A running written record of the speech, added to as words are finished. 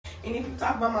And if you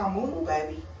talk about my moo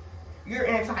baby, you're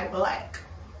anti-black.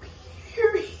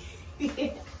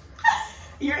 Period.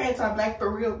 You're anti-black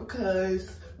for real,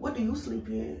 because what do you sleep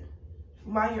in?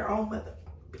 Mind your own mother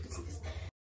business.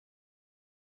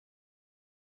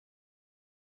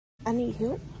 I need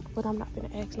help, but I'm not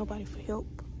gonna ask nobody for help.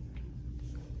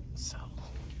 So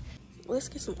let's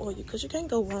get some oil, because you can't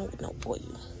go wrong with no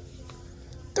oil.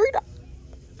 $3.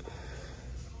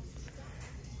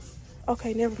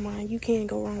 Okay, never mind. You can't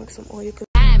go wrong with some oil.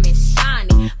 Diamond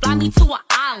shining, fly me to an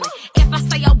island. If I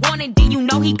say I want it, then you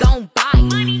know he gon' buy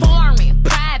it. Foreign,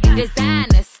 private,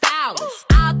 designer, stylish.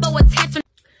 I'll throw attention.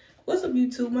 What's up,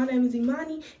 YouTube? My name is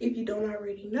Imani. If you don't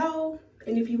already know,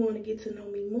 and if you want to get to know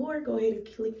me more, go ahead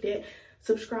and click that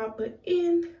subscribe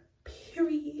button.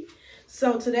 Period.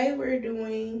 So today we're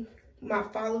doing my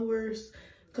followers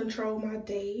control my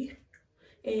day.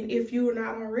 And if you are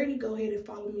not already, go ahead and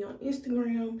follow me on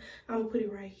Instagram. I'm gonna put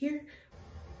it right here.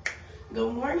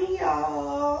 Good morning,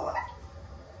 y'all.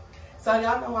 So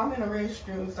y'all know I'm in the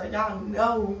restroom, so y'all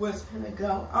know what's gonna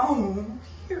go on,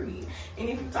 period. And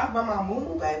if you talk about my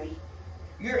moo baby,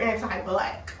 you're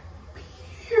anti-black.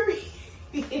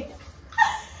 Period.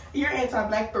 You're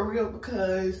anti-black for real,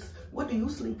 because what do you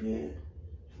sleep in?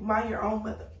 Mind your own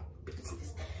mother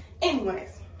business.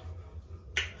 Anyways,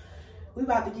 we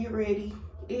about to get ready.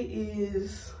 It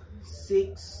is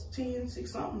 6:10,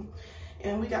 6 something,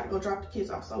 and we got to go drop the kids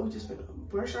off. So we just gonna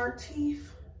brush our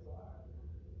teeth,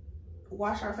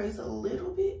 wash our face a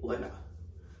little bit. Well, no,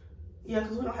 yeah,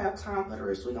 because we don't have time for the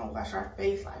rest. We're gonna wash our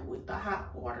face like with the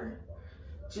hot water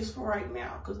just for right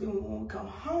now, because then when we come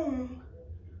home,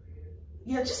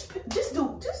 yeah, just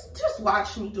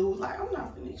watch me do it. Like, I'm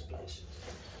not gonna explain shit.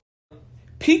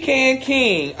 Pecan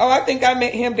King. Oh, I think I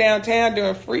met him downtown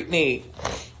during Freaknik.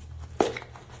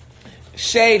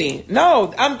 Shady.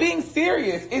 No, I'm being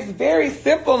serious. It's very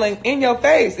simple and in your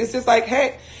face. It's just like,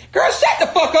 hey, girl, shut the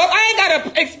fuck up. I ain't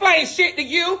gotta explain shit to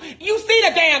you. You see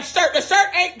the damn shirt. The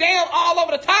shirt ain't damn all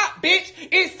over the top, bitch.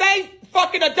 It say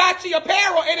fucking Adachi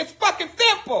apparel, and it's fucking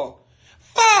simple.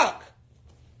 Fuck.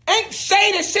 Ain't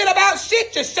shady shit about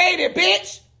shit, you shady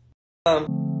bitch.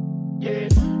 Yeah.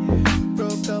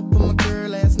 Broke up with my girl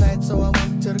last night, so I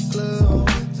went to the club.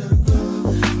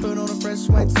 Put on a fresh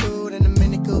white suit and a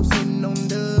mini coupe, sitting on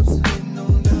dubs.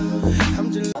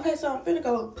 I'm just Okay, so I'm finna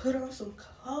go put on some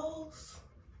clothes.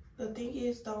 The thing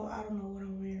is, though, I don't know what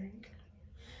I'm wearing,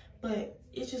 but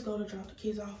it's just gonna drop the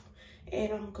kids off,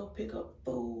 and I'm gonna go pick up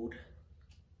food.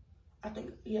 I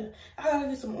think, yeah, I gotta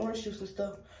get some orange juice and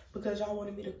stuff, because y'all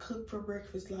wanted me to cook for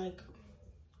breakfast. Like,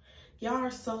 y'all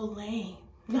are so lame.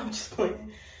 No, I'm just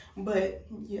playing. But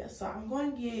yeah, so I'm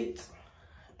going to get,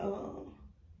 oh,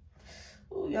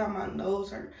 y'all, my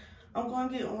nose hurt. I'm going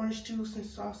to get orange juice and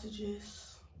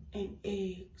sausages and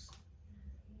eggs.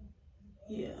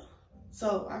 Yeah,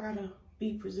 so I gotta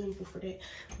be presentable for that.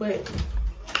 But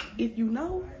if you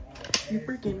know, you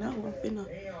freaking know. I'm finna,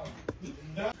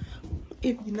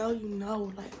 if you know, you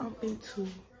know. Like, I'm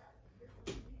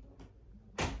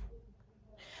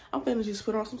finna just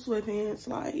put on some sweatpants,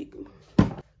 like,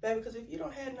 baby, because if you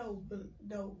don't have no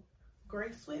gray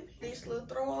sweatpants, this little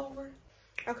throw over.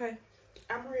 Okay,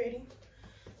 I'm ready.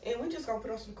 And we just gonna put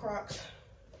on some Crocs.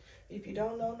 If you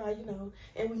don't know, now you know.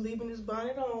 And we leaving this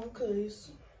bonnet on,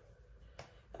 because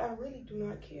I really do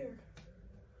not care.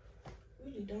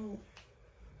 Really don't.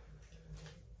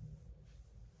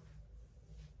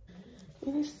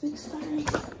 And it's 6:30.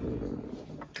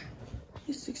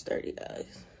 It's 6:30,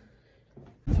 guys.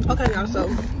 Okay, y'all, so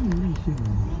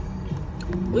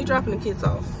we dropping the kids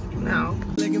off now.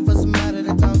 looking for somebody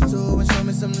to talk to and show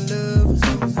me some love.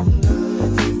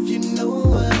 If you know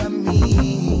what I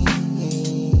mean.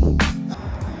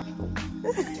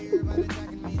 Everybody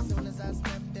jacking me as soon as I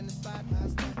stepped in the spot.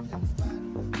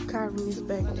 Kyrie is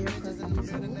back there.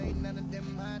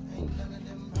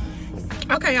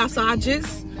 Okay, y'all, so I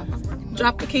just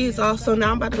dropped the kids off, so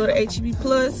now I'm about to go to htp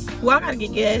Plus. Well, I gotta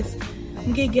get gas.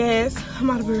 I'm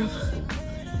out of breath.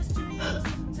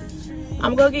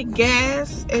 I'm gonna get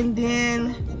gas, and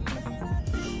then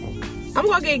I'm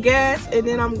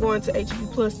going to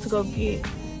htp Plus to go get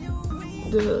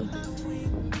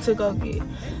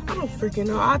I don't freaking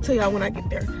know. I'll tell y'all when I get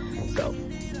there. So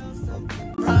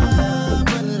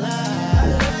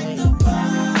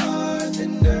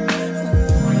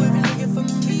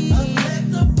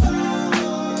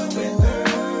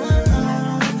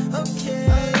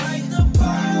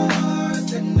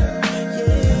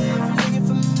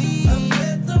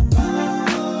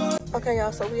okay,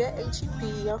 y'all, so we at HEB.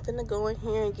 I'm finna go in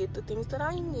here and get the things that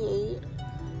I need.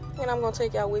 And I'm gonna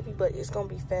take y'all with me, but it's gonna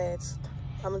be fast.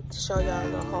 I'm gonna show y'all a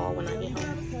little haul when I get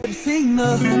home.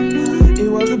 It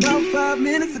was about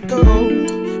ago.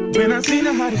 When I seen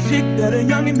the hottest chick that a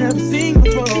youngin' never seen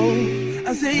before.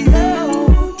 I say,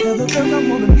 yo, tell the girls I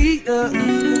wanna meet her.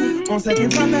 On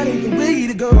second thought, that ain't the way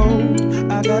to go.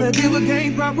 I gotta give her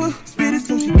game proper. Spit it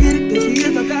so she get it, there she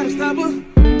is, I gotta stop her.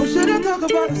 Or should I talk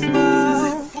about a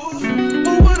smile?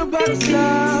 Or what about a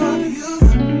style?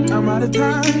 I'm out of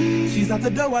time, she's out the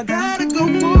door, I gotta go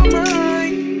for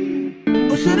mine.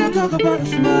 Or should I talk about a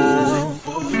smile?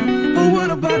 Or what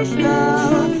about a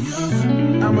style?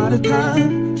 I'm out of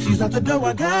time, she's out the door,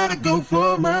 I gotta go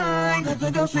for mine. Let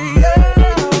the girl say, yeah.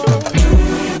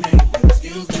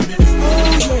 Excuse me, miss.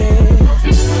 Oh,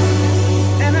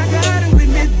 yeah. And I gotta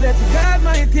admit that you got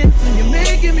my attention, you're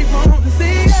making me want to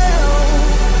say, yeah. I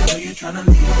know you're trying to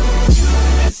leave,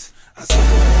 miss. I saw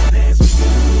you dance with you.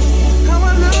 How I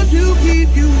love you,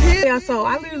 keep you here. Yeah, so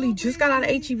I literally just got out of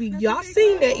HEB. Y'all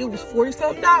seen that it was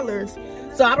 $40-something.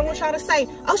 So I don't want y'all to say,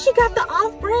 oh, she got the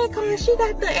off-brand card, she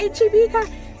got the HEB card.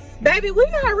 Baby, we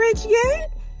not rich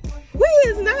yet. We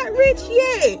is not rich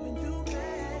yet.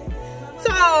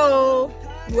 So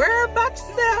worry about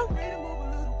yourself.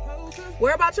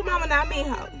 Worry about your mama, not me,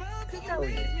 ho.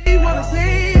 You wanna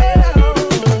say, yeah.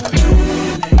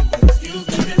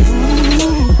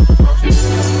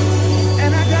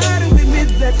 And I gotta admit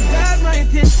that you got my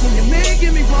attention, you're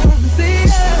making me want to say,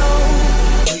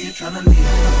 yeah. Are you trying to leave?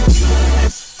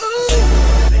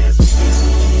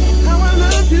 How I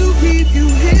love you, keep you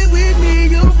here with me,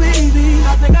 your baby.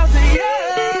 I think I'll say,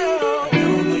 yeah. I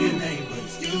don't know your name, but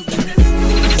excuse me, miss. I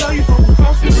saw you from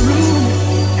across the room.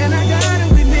 And I gotta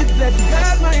admit that you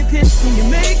got my attention, you're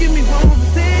making me want to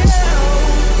say,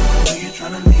 yeah. Are you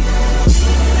trying to leave?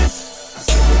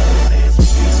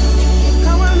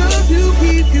 How I love you,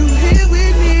 keep you here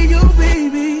with me, your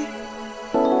baby.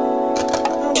 I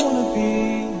wanna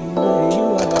be where you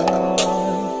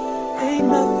are. Ain't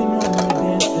nothing wrong with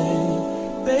dancing.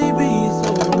 Baby, it's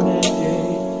so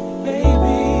romantic.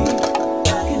 Baby, I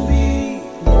can be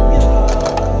in your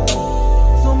heart.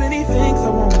 So many things I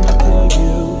wanna tell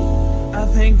you. I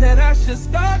think that I should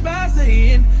start by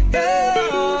saying, yeah.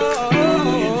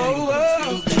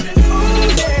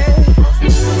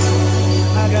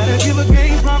 Give a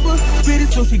game proper, spit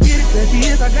it so she get it, there she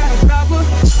is, I gotta stop her.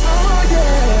 Oh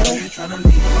yeah, you're tryna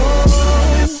leave. Oh,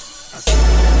 I saw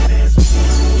you dance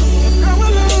with you. How I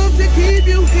love to keep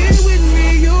you here with me,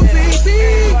 your baby.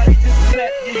 Everybody just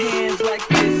clap your hands like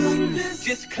this.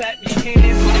 Just clap your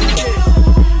hands like this.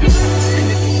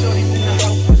 And if you shorty's in the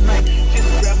house tonight, just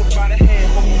grab her by the hand,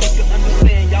 hope you can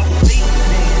understand. Y'all will leave your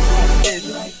hands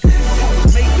like this. Y'all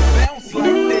will make it bounce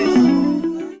like this.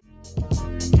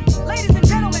 Ladies and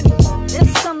gentlemen,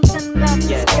 there's something about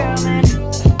this girl, man,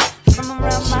 from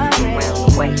around my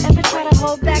way. Ever try to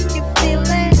hold back your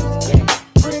feelings,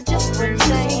 but it just wouldn't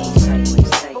say.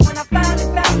 But when I finally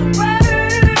found the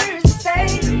words to say,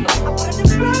 I wanted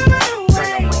to run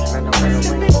away,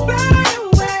 simply run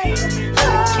away.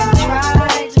 Can't try to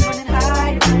run and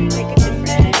hide, make a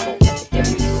difference. If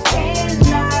you can't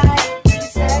lie to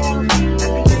yourself, I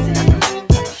think it's enough.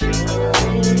 It hurts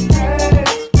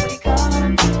when you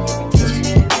come.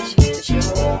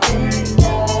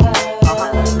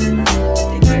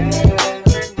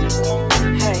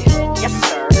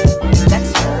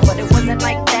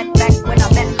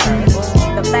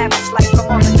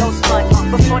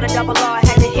 Before the double R, I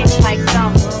had to hitchhike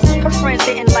some. Her friends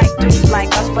didn't like dudes like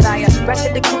us, but I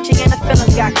arrested the coochie and the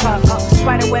feelings got caught up.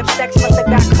 Spiderweb sex must have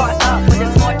got caught up, but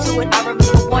there's more to it. I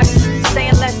remember once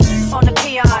saying less on the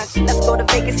peons. Let's go to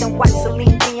Vegas and watch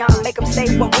Celine Dion, make them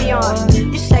say what we on.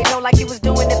 You say no like you was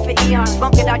doing it for eons.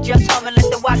 Funk it out, just hum and let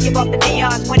the watch give off the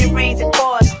neons. When it rains, it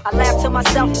pours. I laugh to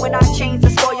myself when I changed the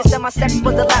score. You said my sex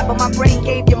was a lot, but my brain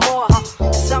gave you more.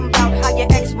 Something about how your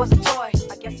ex was a toy.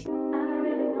 I guess.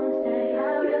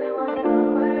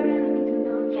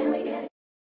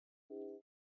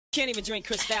 Can't even drink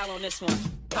Cristal on this one.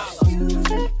 I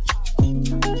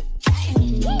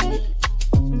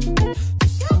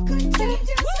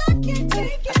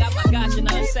got my gotcha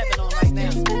 97 on right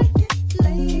now.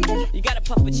 You gotta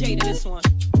puff a J to this one.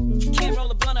 Can't roll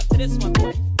a blunt up to this one,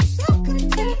 boy.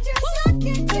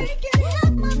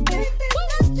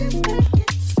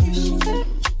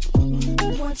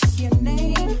 What's your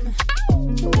name?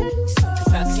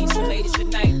 Cause I see some ladies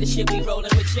tonight, this shit be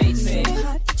rolling with Jason.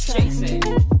 Jason.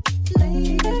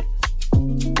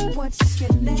 What's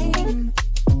your name?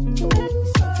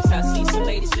 Cause I see some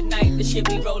ladies tonight, this shit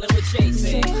be rolling with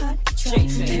Jason.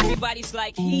 Jason. Everybody Everybody's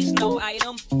like, he's no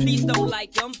item. Please don't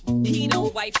like him. He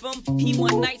don't wife him. He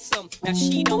one night some. Now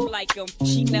she don't like him.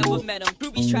 She never met him.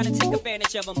 Groupies try to take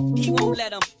advantage of him. He won't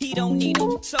let him. He don't need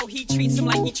him. So he treats him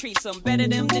like he treats him. Better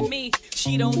them than me.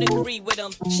 She don't agree with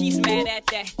him. She's mad at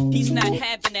that. He's not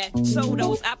having that. So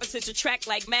those opposites attract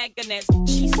like magnets.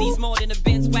 She sees more than a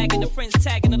Benz wagon. The friends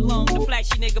tagging along. The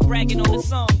flashy nigga bragging on the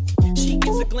song. She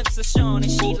gets a glimpse of Sean and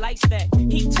she likes that.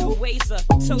 He two ways her,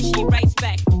 so she writes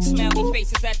back. Smiley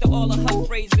faces after all of her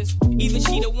phrases. Either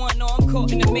she the one or I'm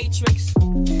caught in the matrix.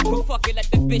 But fuck it,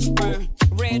 let the bitch burn.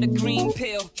 Red or green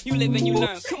pill, you live and you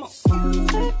learn. Come on.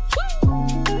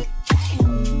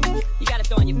 You gotta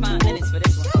throw in your 5 minutes for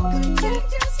this one.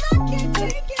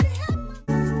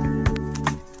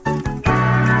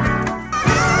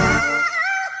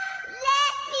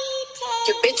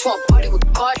 Your bitch want party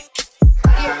with Cardi.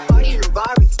 Party in a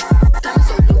Rari. Diamonds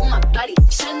all over my body.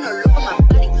 Shining all over my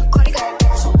body. Cardi got that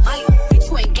bitch on Molly. Bitch,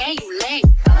 you ain't gang, you lame.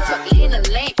 Diamonds for eating a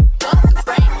lane. Off the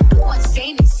brain. You want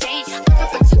insane. Pick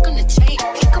up a chick on the chain.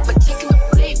 Pick up a chick in the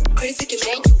flame. Crazy can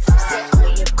make you upset.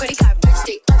 Cardi got rich,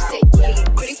 they upset.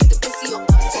 Cardi put the pussy on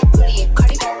offset.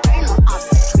 Cardi got brain on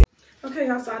offset. Okay,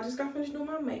 y'all, so I just got finished doing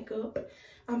my makeup.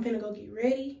 I'm finna go get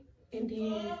ready, and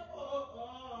then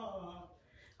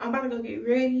I'm about to go get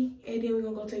ready, and then we're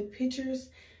gonna go take pictures,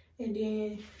 and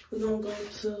then we're gonna go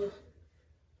to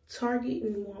Target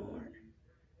and Walmart.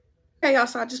 Okay, y'all,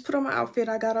 so I just put on my outfit.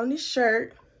 I got on this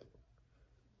shirt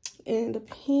and the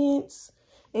pants,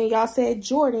 and y'all said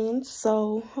Jordans,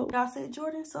 so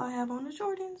I have on the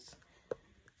Jordans.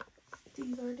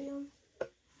 These are them.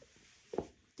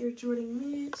 They're Jordan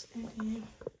mids, and then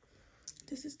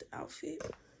this is the outfit.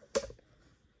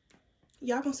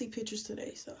 Y'all gonna see pictures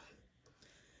today, so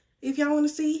if y'all want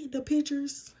to see the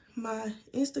pictures, my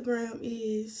Instagram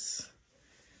is,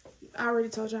 I already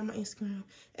told y'all my Instagram,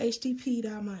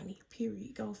 htp.mani,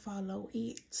 period. Go follow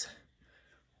it,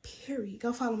 period.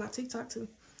 Go follow my TikTok too,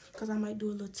 because I might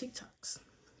do a little TikToks.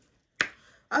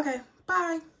 Okay,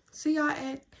 bye. See y'all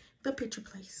at the picture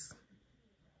place.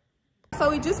 So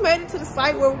we just made it to the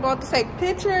site where we're going to take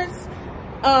pictures.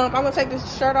 I'm going to take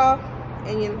this shirt off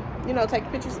and, you know, take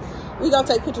pictures. We're going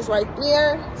to take pictures right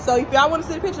there. So if y'all want to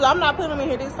see the pictures, I'm not putting them in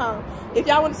here this time. If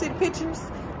y'all want to see the pictures,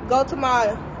 go to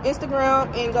my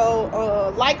Instagram and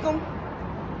go like them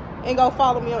and go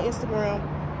follow me on Instagram.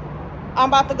 I'm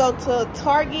about to go to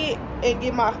Target and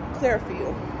get my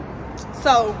Clearfield.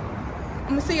 So I'm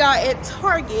going to see y'all at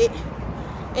Target.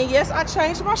 And yes, I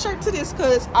changed my shirt to this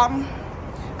because I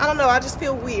don't know, I just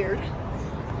feel weird.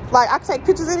 Like, I can take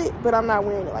pictures in it, but I'm not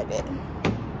wearing it like that.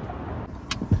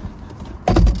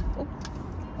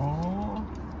 Oh.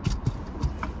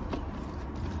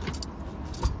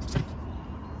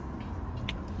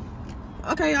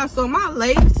 Okay, y'all, so my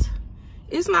lace,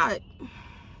 it's not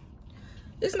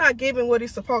giving what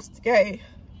it's supposed to give.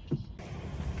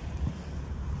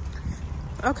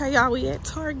 Okay, y'all, we at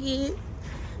Target.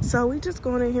 So we just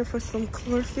going in here for some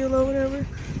Clearfield or whatever.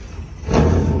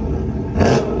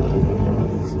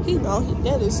 He know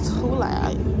that is too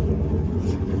loud.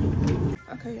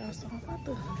 Okay, y'all, so I'm about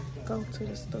to go to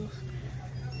the stuff.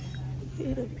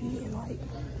 It'll be like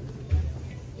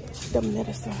the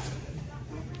medicine.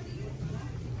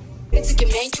 It's a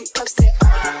man you upset.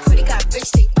 Cardi got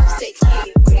rich, they upset.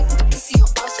 Cardi put the pussy on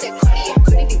offset.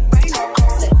 Cardi be brain on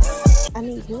offset. I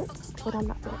need help, but I'm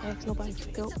not gonna ask nobody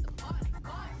for help.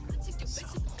 So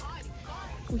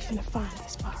we finna find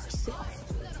this by ourselves.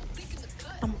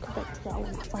 I'm gonna come back to y'all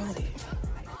when I find it.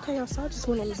 Okay, y'all, so I just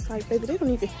went on the site, baby. They don't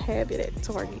even have it at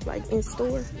Target, like in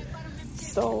store.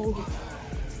 So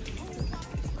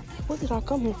what did I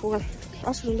come here for?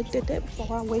 I should have looked at that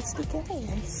before I wasted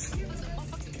gas.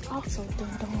 Also,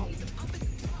 dumb.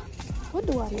 What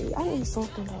do I need? I need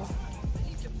something though.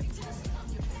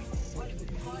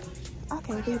 I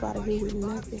can't leave out of here with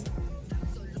nothing.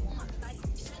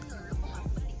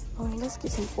 Let's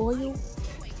get some oil.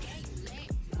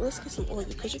 Let's get some oil,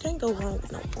 because you can't go wrong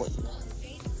with no oil.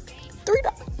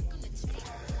 $3.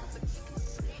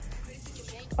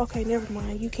 Okay, never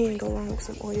mind. You can't go wrong with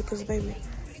some oil, because, baby,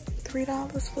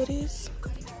 $3 for this.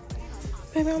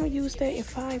 Baby, I'm going to use that in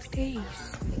 5 days.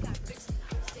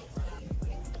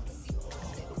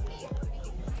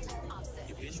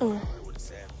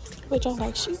 But y'all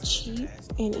like, she cheap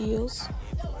and is.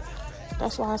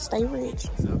 That's why I stay rich.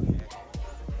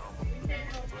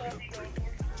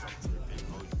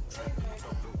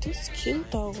 This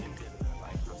cute though.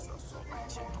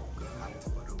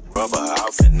 Rubber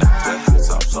off and knock the hot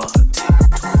sauce on her tip.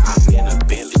 I'm in a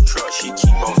Bentley truck, she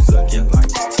keep on sucking like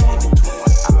it's 10 and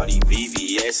 20. All these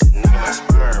VVS and now my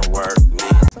sperm work,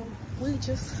 man. So we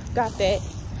just got that.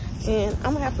 And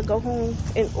I'm gonna have to go home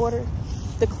and order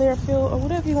the Clearfield or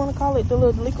whatever you want to call it, the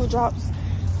little liquid drops,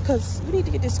 because we need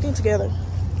to get this skin together.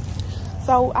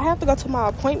 So I have to go to my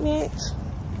appointment,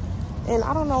 and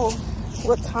I don't know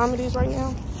what time it is right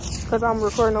now because I'm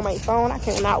recording on my phone. I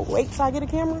cannot wait till I get a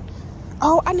camera.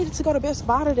 Oh, I needed to go to Best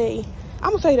Buy today.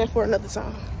 I'm gonna say that for another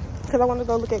time because I want to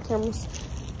go look at cameras.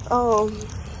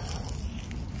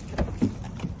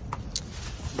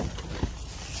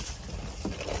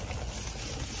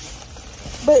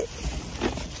 But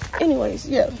anyways,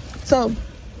 yeah. So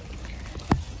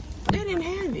they didn't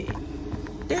have it.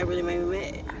 That really made me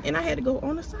mad, and I had to go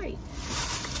on the site.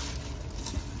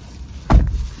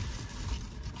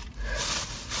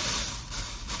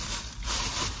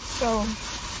 So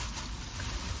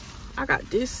I got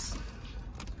this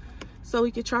so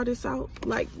we could try this out,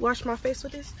 like wash my face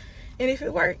with this, and if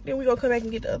it worked, then we gonna come back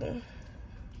and get the other one.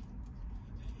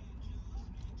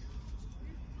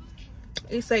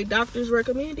 It say doctors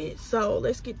recommended, so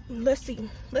let's see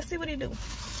what it do.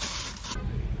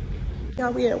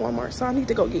 Y'all, we at Walmart, so I need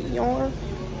to go get yarn,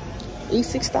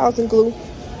 E6000 glue,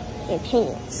 and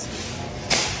pants.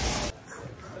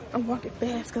 I'm walking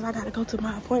fast because I gotta go to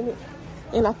my appointment,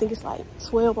 and I think it's like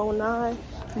 12:09.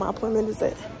 My appointment is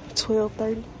at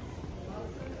 12:30,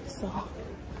 so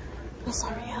let's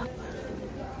hurry up.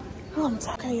 Oh, I'm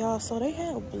tired. Okay, y'all, so they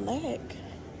have black.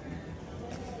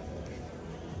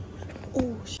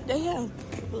 Oh, they have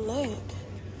black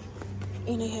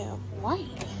and they have white.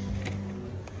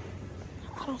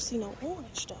 I don't see no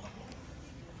orange though.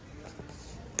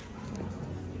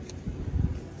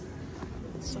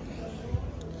 So,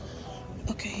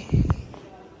 okay,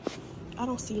 I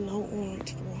don't see no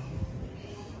orange, bro.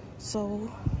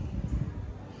 So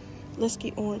let's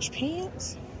get orange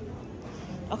pants.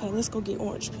 Okay, let's go get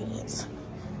orange pants.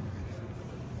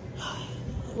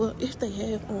 Well, if they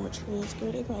have orange pants,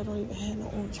 girl, they probably don't even have no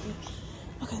orange pants.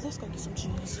 Okay, let's go get some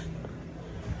jeans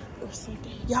or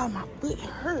something. Y'all, my foot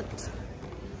hurts.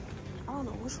 I don't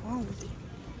know what's wrong with it.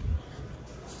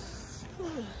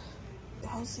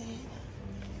 How's it?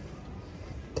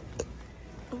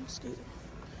 Oh, excuse me.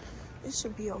 It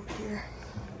should be over here.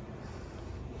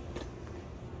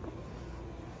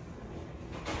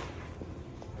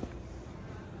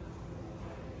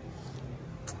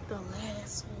 The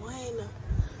last one.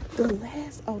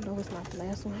 Oh no, it's not the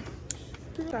last one.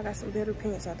 I got some better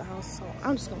pants at the house, so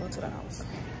I'm just going to the house.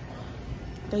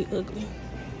 They ugly,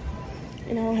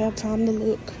 and I don't have time to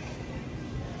look.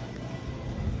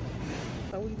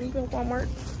 So we leaving Walmart.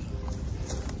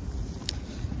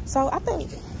 So I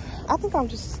think I'm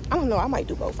just, I don't know, I might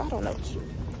do both. I don't know.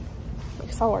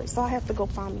 It's hard. So I have to go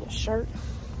find me a shirt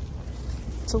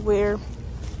to wear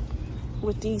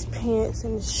with these pants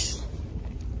and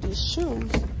these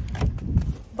shoes.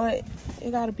 But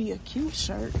it gotta be a cute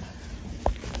shirt.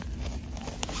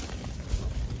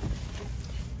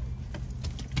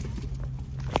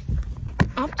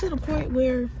 I'm to the point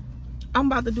where I'm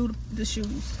about to do the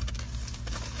shoes.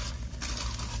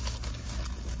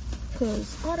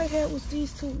 Cause all they had was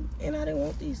these two, and I didn't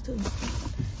want these two.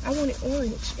 I wanted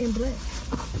orange and black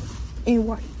and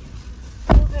white.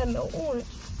 I don't have no orange.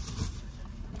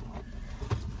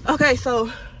 Okay,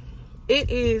 so it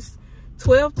is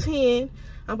 12:10.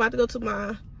 I'm about to go to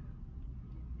my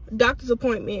doctor's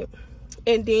appointment,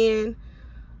 and then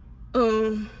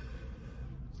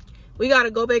we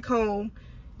gotta go back home,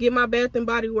 get my Bath and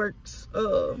Body Works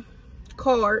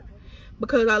card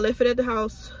because I left it at the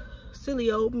house.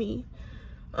 Silly old me.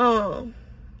 I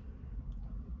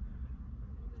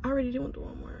already did the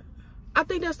Walmart. I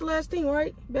think that's the last thing,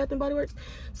 right? Bath and Body Works.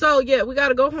 So yeah, we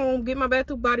gotta go home, get my Bath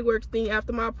and Body Works thing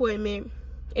after my appointment,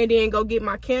 and then go get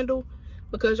my candle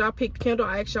because y'all picked candle.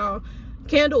 I asked y'all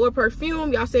candle or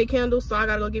perfume. Y'all said candle, so I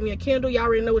gotta go get me a candle. Y'all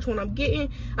already know which one I'm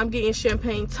getting. I'm getting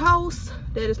champagne toast.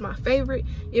 That is my favorite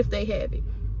if they have it.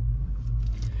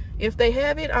 If they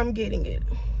have it, I'm getting it.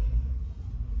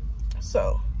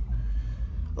 So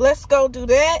let's go do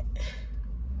that.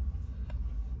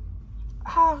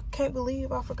 I can't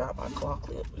believe I forgot my claw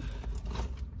clip.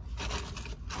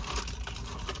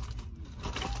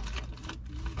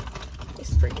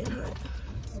 It's freaking hot.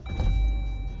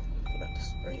 I'm about to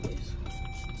spray this.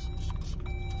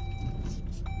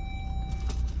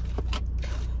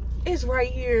 It's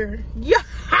right here. Yeah.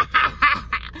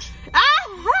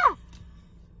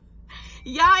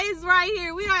 Y'all, it's right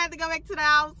here. We don't have to go back to the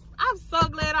house. I'm so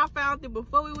glad I found it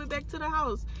before we went back to the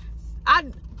house. I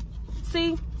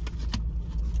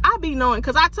be knowing,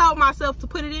 because I told myself to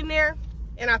put it in there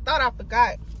and I thought I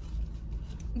forgot,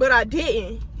 but I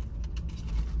didn't.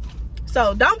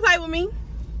 So don't play with me.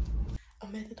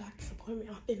 I'm at the doctor's appointment.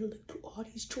 I'm finna look through all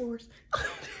these drawers.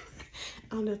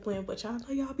 I'm just playing, but y'all know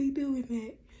y'all be doing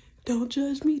that. Don't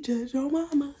judge me, judge your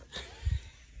mama.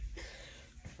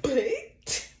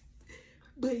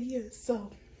 But yeah, so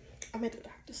I'm at the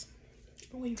doctor's.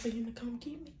 I'm waiting for him to come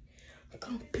get me.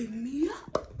 Come pick me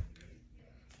up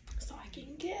so I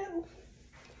can go.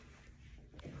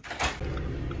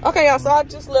 Okay, y'all, so I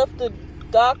just left the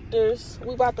doctor's.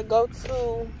 We about to go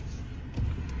to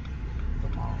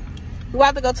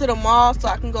the mall so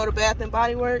I can go to Bath and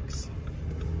Body Works.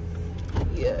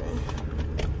 Yeah.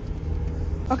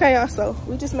 Okay, y'all, so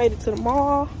we just made it to the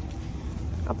mall.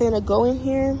 I'm gonna go in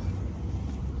here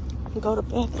and go to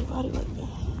Bath and Body Works.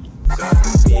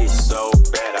 Bitch so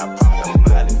bad, I pop the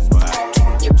money for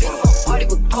it. Your bitch gon' party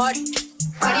with Cardi.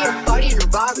 Cardi a party in a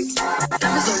Rari.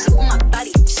 Diamonds all over my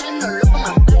body. Shining all over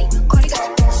my body. Cardi got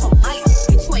your bitch on Mali.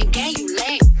 Bitch, you ain't gang, you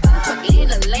lame. Put me in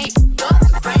a lane. Dog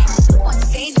the brain. No one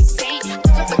saying insane.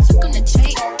 Pick up a chick on the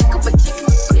chain. Pick up a chick in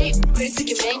the flame. Pretty to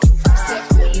get man, you upset.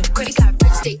 Cardi got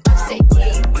rich, they upset.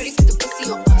 Pretty to the pussy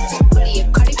on offset. Yeah,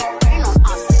 Cardi got brain on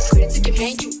offset. Pretty to get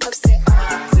man, you upset.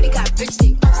 Cardi got rich,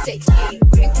 they upset.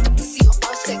 Pretty to the pussy on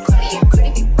offset.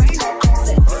 Cardi be brain on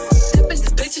offset. Step in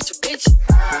this bitch at your bitch.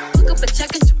 Look up a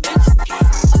check at your bitch.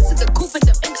 Us to the coupe and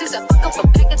the inches. I fuck up a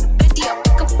bag at the Bendy. I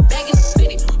fuck up a bag in the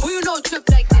Benny. Who you know trip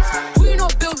like this? Who you know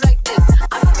build like this?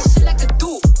 I fuck a shit like a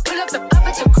dude. Pull up and pop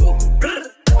at your crew.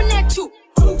 Coming at you.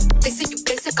 They say you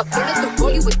basic. I pull up the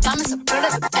rollie with diamonds. I pull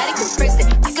up the attic with bracelet.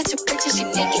 I got your bitch and she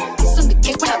naked. Kiss on the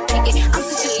cake when I bake it. I'm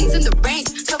such a leads in the range.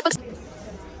 So fuck.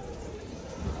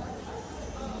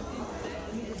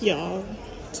 Y'all,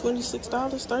 $26,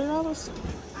 $30.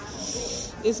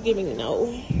 It's giving no.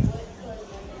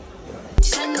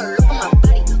 Shining all over my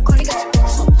body. Cardi got your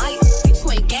bitch on Mali. Bitch,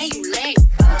 you ain't gang, you lame.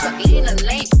 Put me in a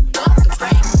lane. Dog the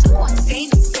brain. No one saying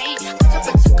insane. Pick up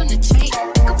a chick on the chain.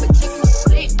 Pick up a chick in the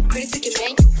flame. Pretty to get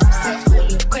man, you upset.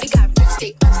 Cardi got rich,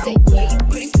 they upset.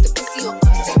 Pretty to the pussy on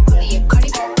offset. Yeah, Cardi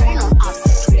got brain on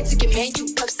offset. Pretty to get man, you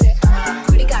upset.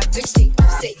 Cardi got rich, they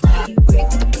upset. Pretty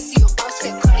to the pussy on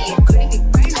offset. Cardi be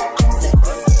brain on offset.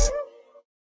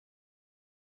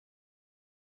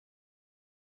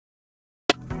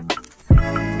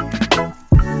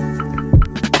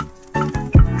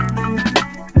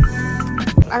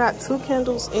 I got 2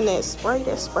 candles in that spray.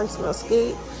 That spray smells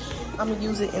good. I'm gonna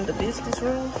use it in the business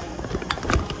room.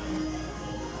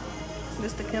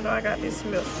 This the candle I got. This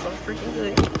smells so freaking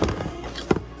good.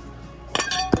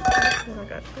 And I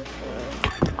got this one.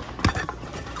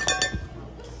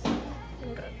 I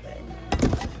got that.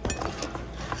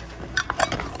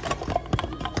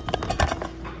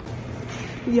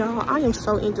 Y'all, I am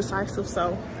so indecisive,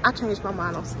 so I changed my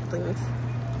mind on some things.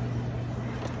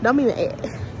 Don't be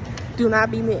mad. Do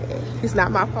not be mad. It's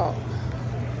not my fault.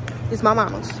 It's my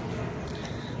mama's.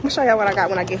 I'm gonna show y'all what I got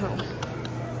when I get home.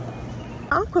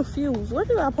 I'm confused. Where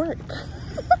did I park?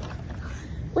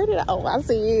 Where did I? Oh, I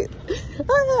see it.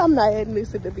 I'm not adding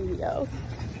this to the video.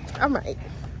 I might,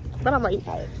 but I might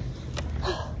not.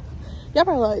 Y'all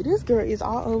probably like, this girl is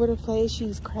all over the place.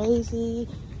 She's crazy.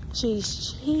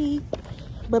 She's cheap.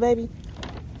 But baby,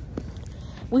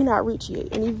 we not rich yet.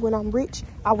 And even when I'm rich,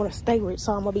 I want to stay rich.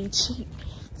 So I'm gonna be cheap.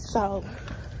 So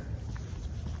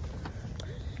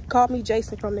call me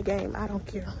Jason from the game. I don't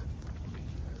care.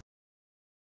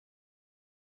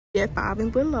 Yeah, 5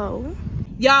 and below.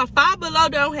 Y'all, 5 Below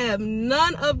don't have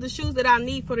none of the shoes that I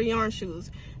need for the yarn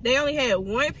shoes. They only had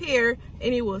 1 pair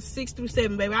and it was 6 through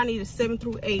 7, baby. I needed 7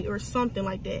 through 8 or something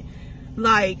like that.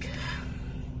 Like,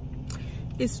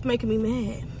 it's making me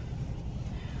mad.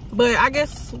 But I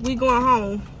guess we going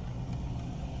home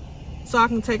so I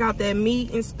can take out that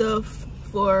meat and stuff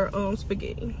for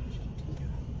spaghetti.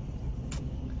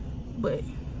 But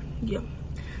yeah,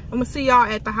 I'm gonna see y'all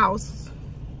at the house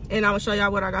and I'm gonna show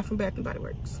y'all what I got from Bath and Body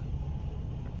Works.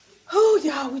 Oh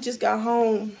y'all, we just got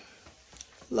home.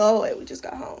 Lord, we just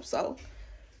got home. So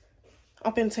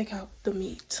I'm gonna take out the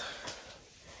meat.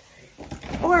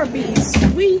 Arby's,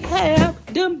 we have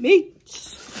the meat.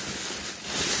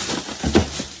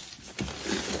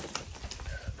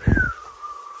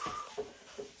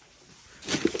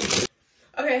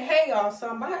 Okay, hey y'all, so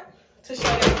I'm about to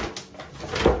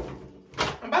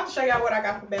show y'all what I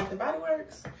got from Bath and Body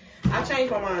Works. I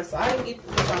changed my mind, so I didn't get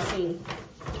what y'all seen.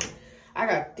 I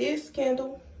got this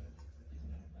candle.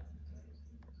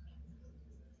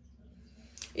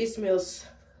 It smells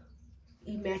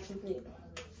immaculate.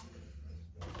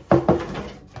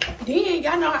 Then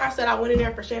y'all know how I said I went in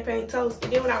there for champagne toast,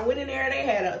 and then when I went in there, they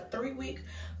had a 3-week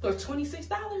for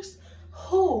 $26.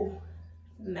 Who?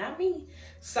 Not me.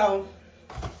 So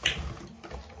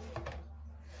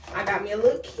I got me a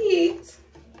little kit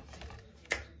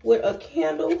with a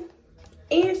candle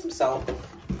and some soap.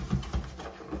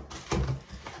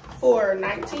 for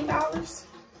 $19.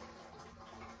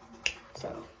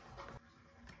 So,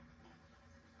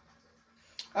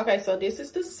 okay, so this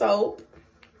is the soap.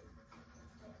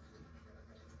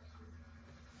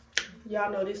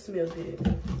 Y'all know this smells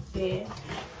good. Then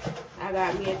I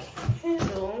got me a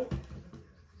candle.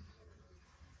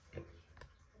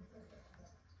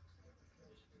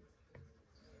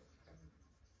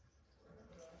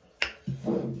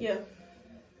 Yeah.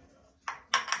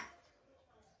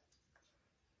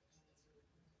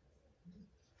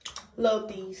 Love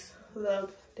these.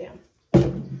 Love them.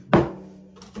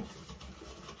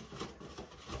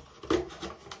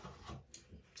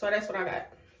 So that's what I got.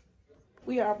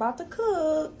 We are about to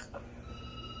cook.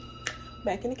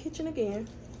 Back in the kitchen again.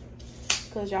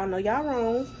 Because y'all know y'all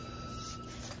wrong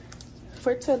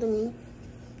for telling me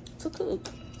to cook.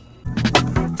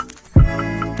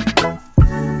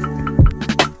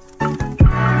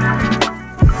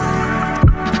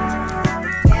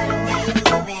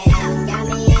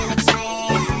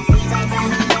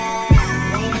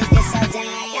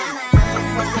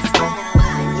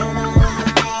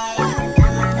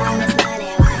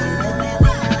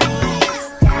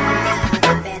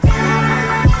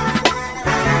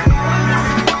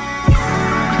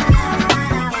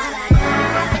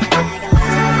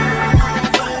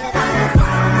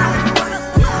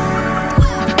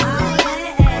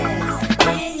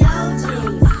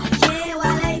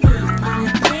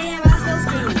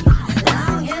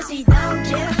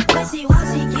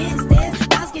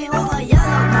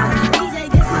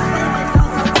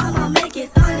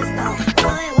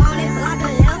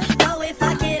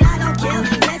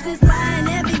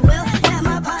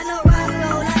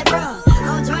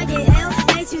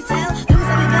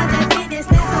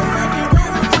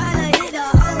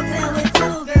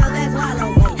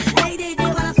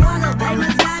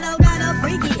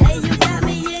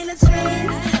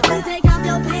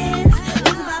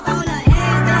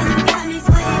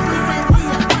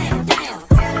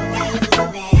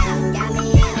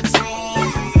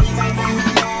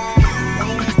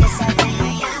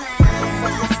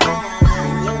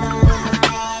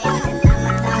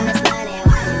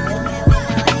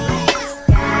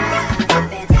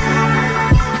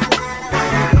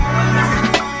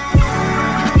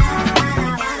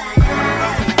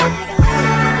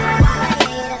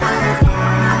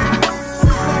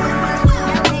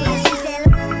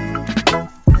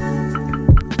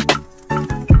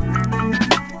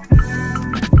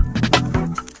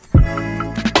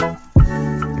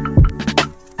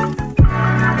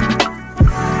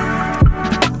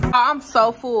 I'm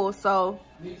so full, so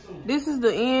this is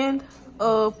the end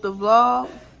of the vlog.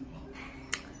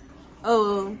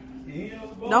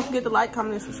 Don't forget to like,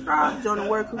 comment, and subscribe. Join the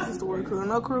Word Crew. This is the Word Crew and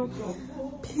No Crew.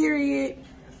 Period.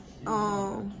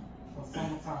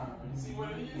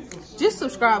 Just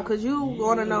subscribe because you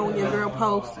want to know when your girl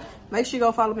posts. Make sure you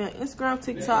go follow me on Instagram,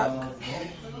 TikTok.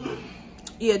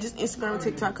 Yeah, just Instagram and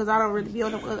TikTok because I don't really be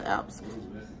on them other apps.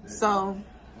 So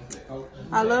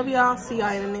I love y'all. See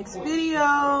y'all in the next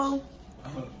video.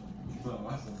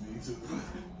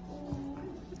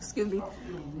 Excuse me.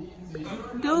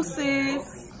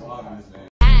 Deuces.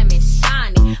 Diamond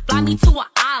shining, fly me to an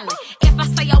island. If I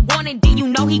say I want it, then you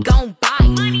know he gon'